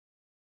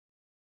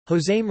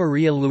José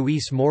María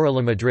Luis Mora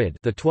La Madrid,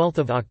 the 12th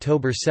of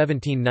October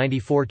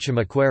 1794,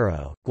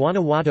 Chamacuero,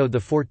 Guanajuato, the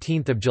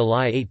 14th of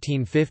July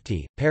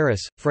 1850,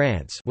 Paris,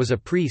 France, was a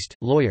priest,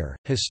 lawyer,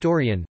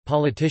 historian,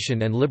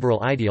 politician, and liberal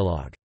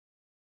ideologue.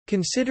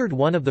 Considered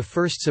one of the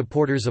first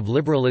supporters of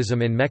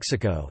liberalism in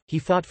Mexico, he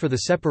fought for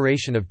the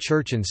separation of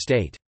church and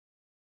state.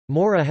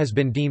 Mora has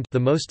been deemed the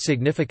most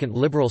significant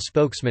liberal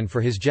spokesman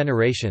for his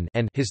generation,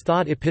 and his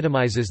thought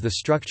epitomizes the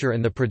structure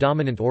and the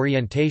predominant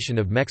orientation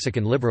of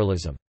Mexican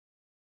liberalism.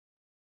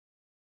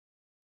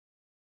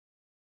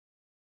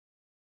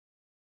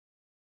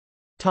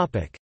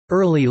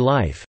 Early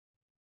life.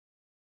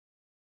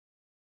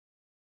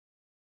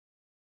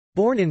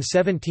 Born in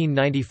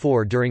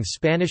 1794 during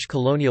Spanish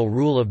colonial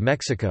rule of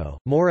Mexico,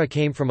 Mora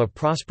came from a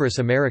prosperous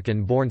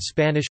American-born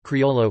Spanish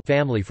Criollo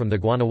family from the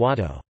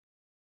Guanajuato.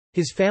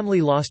 His family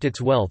lost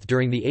its wealth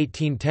during the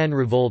 1810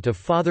 revolt of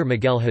Father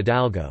Miguel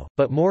Hidalgo,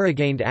 but Mora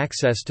gained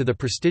access to the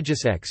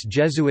prestigious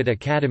ex-Jesuit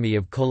Academy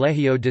of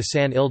Colegio de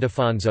San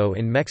Ildefonso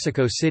in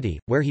Mexico City,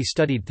 where he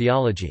studied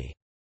theology.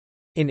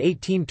 In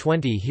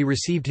 1820 he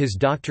received his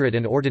doctorate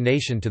and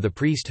ordination to the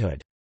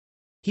priesthood.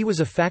 He was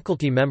a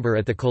faculty member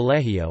at the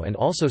Colegio and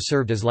also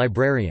served as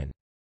librarian.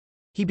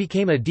 He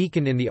became a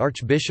deacon in the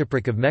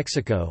Archbishopric of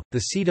Mexico,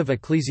 the seat of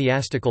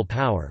ecclesiastical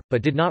power,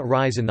 but did not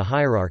rise in the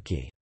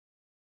hierarchy.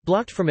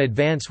 Blocked from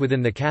advance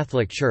within the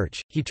Catholic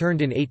Church, he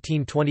turned in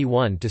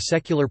 1821 to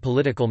secular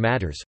political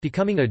matters,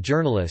 becoming a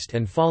journalist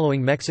and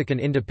following Mexican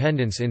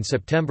independence in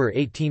September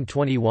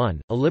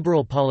 1821, a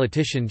liberal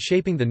politician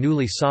shaping the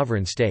newly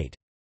sovereign state.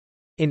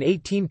 In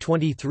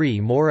 1823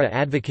 Mora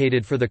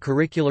advocated for the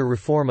curricular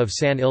reform of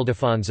San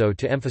Ildefonso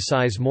to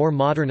emphasize more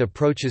modern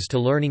approaches to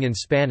learning in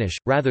Spanish,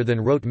 rather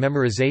than rote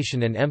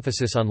memorization and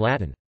emphasis on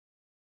Latin.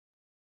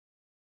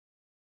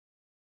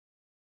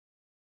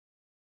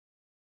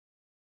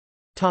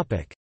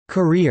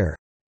 Career.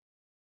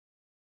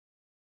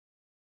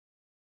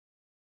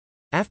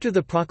 After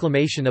the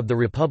proclamation of the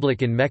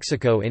Republic in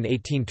Mexico in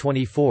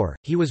 1824,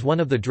 he was one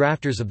of the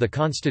drafters of the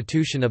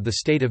Constitution of the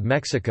State of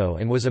Mexico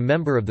and was a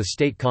member of the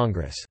State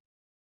Congress.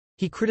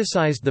 He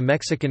criticized the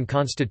Mexican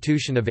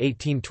Constitution of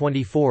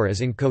 1824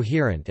 as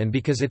incoherent and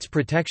because its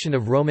protection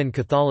of Roman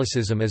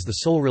Catholicism as the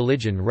sole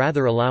religion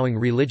rather allowing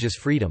religious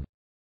freedom.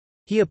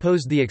 He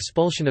opposed the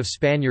expulsion of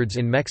Spaniards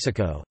in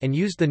Mexico, and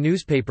used the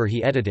newspaper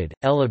he edited,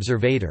 El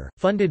Observador,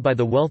 funded by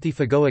the wealthy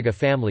Fagoaga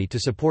family to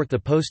support the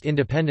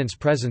post-independence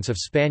presence of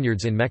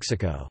Spaniards in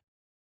Mexico.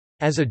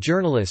 As a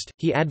journalist,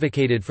 he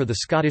advocated for the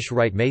Scottish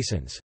Rite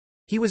Masons.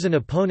 He was an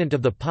opponent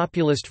of the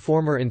populist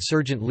former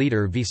insurgent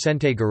leader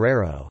Vicente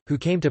Guerrero, who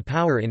came to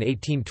power in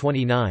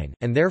 1829,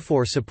 and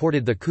therefore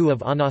supported the coup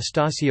of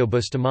Anastasio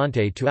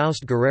Bustamante to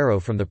oust Guerrero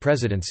from the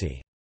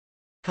presidency.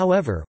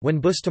 However, when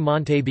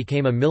Bustamante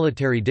became a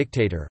military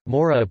dictator,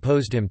 Mora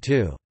opposed him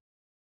too.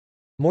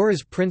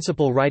 Mora's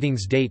principal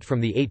writings date from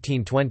the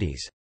 1820s.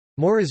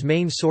 Mora's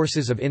main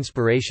sources of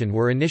inspiration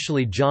were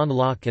initially John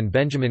Locke and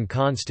Benjamin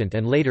Constant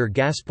and later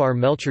Gaspar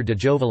Melchor de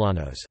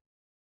Jovellanos.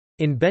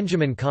 In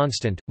Benjamin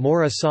Constant,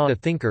 Mora saw a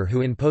thinker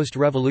who in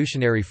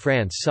post-revolutionary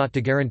France sought to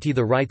guarantee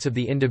the rights of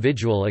the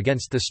individual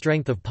against the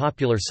strength of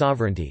popular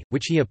sovereignty,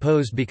 which he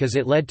opposed because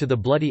it led to the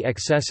bloody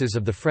excesses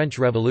of the French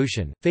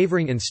Revolution,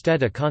 favoring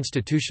instead a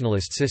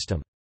constitutionalist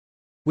system.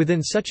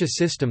 Within such a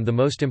system the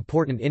most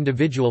important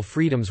individual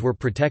freedoms were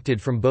protected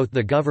from both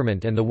the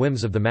government and the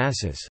whims of the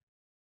masses.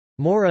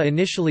 Mora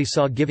initially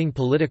saw giving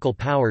political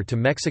power to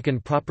Mexican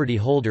property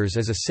holders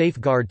as a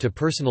safeguard to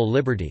personal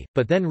liberty,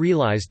 but then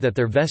realized that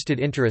their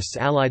vested interests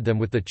allied them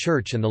with the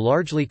Church and the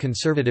largely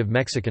conservative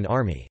Mexican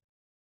army.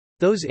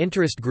 Those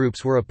interest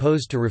groups were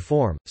opposed to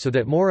reform, so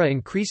that Mora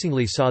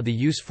increasingly saw the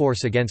use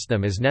force against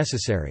them as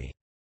necessary.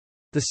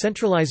 The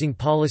centralizing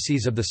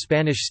policies of the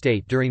Spanish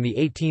state during the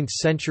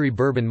 18th-century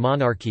Bourbon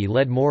monarchy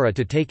led Mora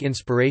to take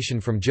inspiration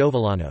from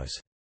Jovellanos.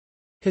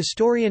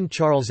 Historian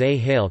Charles A.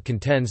 Hale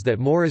contends that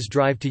Mora's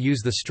drive to use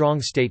the strong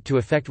state to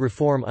effect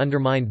reform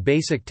undermined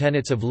basic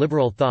tenets of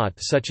liberal thought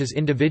such as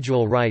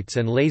individual rights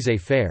and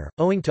laissez-faire.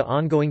 Owing to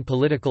ongoing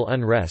political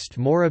unrest,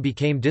 Mora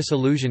became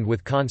disillusioned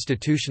with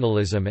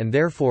constitutionalism and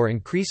therefore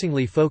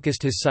increasingly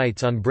focused his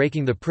sights on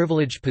breaking the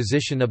privileged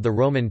position of the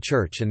Roman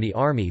Church and the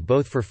army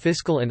both for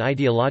fiscal and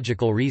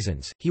ideological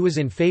reasons. He was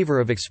in favor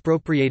of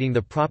expropriating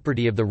the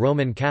property of the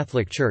Roman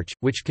Catholic Church,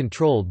 which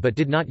controlled but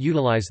did not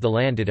utilize the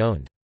land it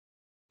owned.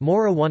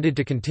 Mora wanted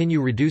to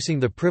continue reducing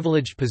the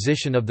privileged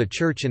position of the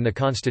Church in the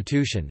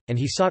Constitution, and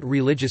he sought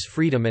religious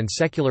freedom and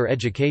secular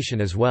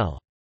education as well.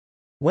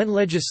 When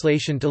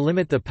legislation to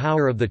limit the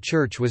power of the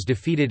Church was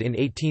defeated in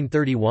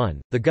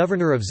 1831, the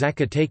governor of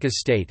Zacatecas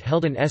state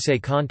held an essay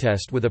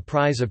contest with a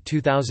prize of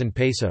 2,000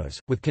 pesos,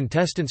 with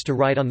contestants to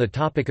write on the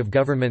topic of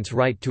government's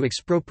right to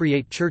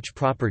expropriate church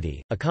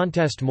property, a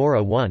contest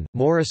Mora won.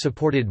 Mora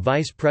supported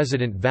Vice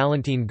President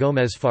Valentín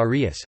Gómez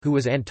Farías, who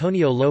was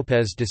Antonio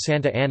López de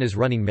Santa Anna's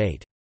running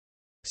mate.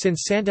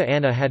 Since Santa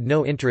Anna had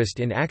no interest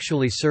in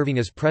actually serving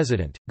as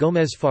president,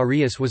 Gómez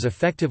Farías was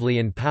effectively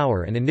in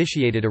power and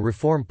initiated a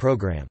reform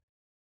program.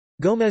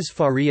 Gómez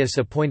Farías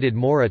appointed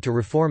Mora to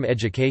reform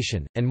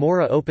education, and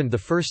Mora opened the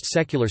first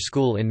secular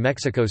school in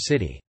Mexico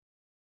City.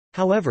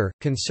 However,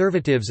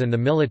 conservatives and the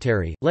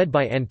military, led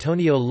by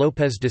Antonio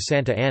López de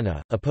Santa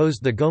Anna,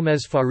 opposed the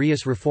Gómez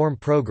Farías reform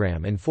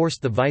program and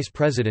forced the vice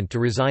president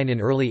to resign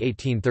in early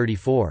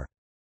 1834.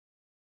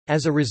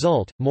 As a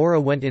result,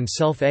 Mora went in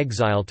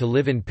self-exile to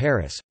live in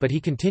Paris, but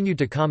he continued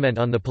to comment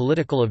on the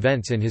political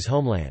events in his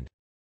homeland.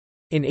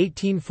 In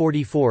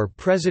 1844,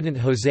 President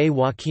José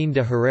Joaquín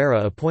de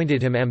Herrera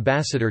appointed him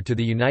ambassador to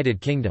the United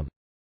Kingdom.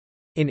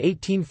 In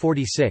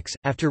 1846,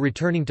 after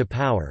returning to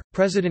power,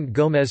 President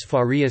Gómez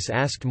Farías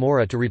asked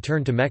Mora to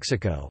return to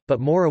Mexico, but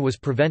Mora was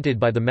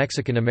prevented by the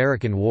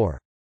Mexican–American War.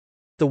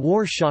 The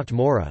war shocked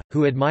Mora,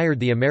 who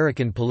admired the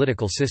American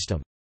political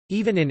system.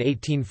 Even in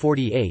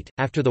 1848,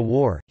 after the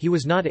war, he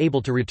was not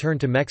able to return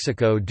to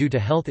Mexico due to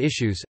health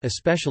issues,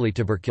 especially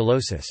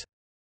tuberculosis.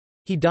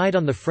 He died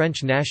on the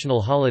French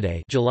national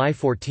holiday, July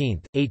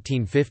 14,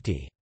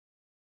 1850.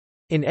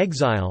 In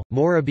exile,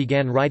 Mora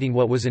began writing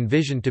what was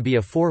envisioned to be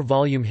a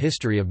 4-volume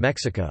history of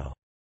Mexico.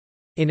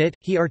 In it,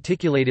 he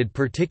articulated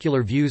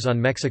particular views on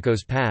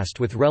Mexico's past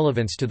with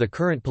relevance to the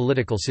current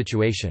political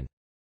situation.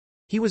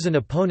 He was an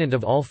opponent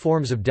of all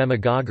forms of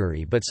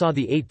demagoguery but saw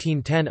the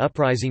 1810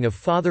 uprising of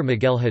Father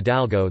Miguel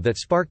Hidalgo that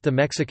sparked the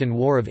Mexican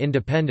War of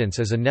Independence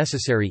as a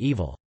necessary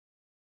evil.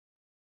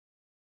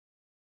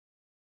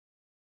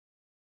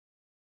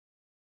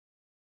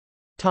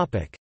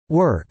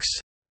 Works.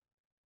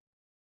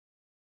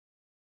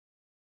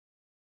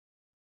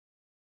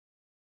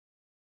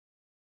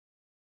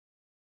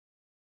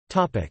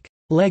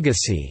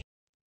 Legacy.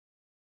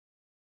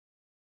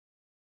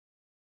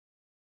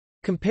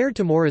 Compared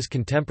to Mora's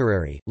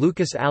contemporary,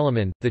 Lucas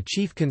Alamán, the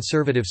chief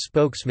conservative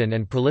spokesman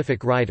and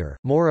prolific writer,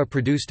 Mora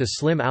produced a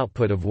slim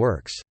output of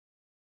works.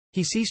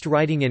 He ceased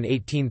writing in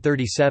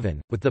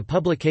 1837, with the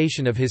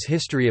publication of his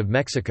History of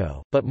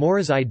Mexico, but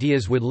Mora's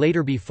ideas would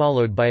later be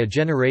followed by a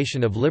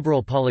generation of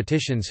liberal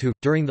politicians who,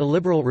 during the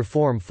liberal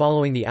reform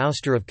following the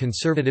ouster of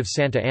conservative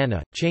Santa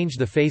Anna, changed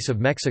the face of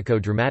Mexico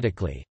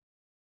dramatically.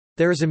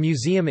 There is a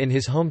museum in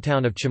his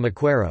hometown of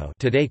Chimacuero,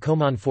 today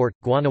Comonfort,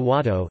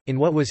 Guanajuato, in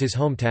what was his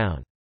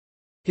hometown.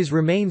 His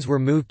remains were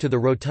moved to the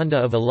Rotunda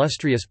of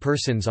Illustrious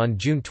Persons on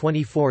June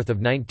 24,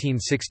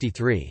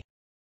 1963.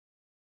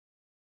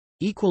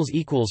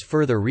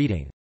 Further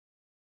reading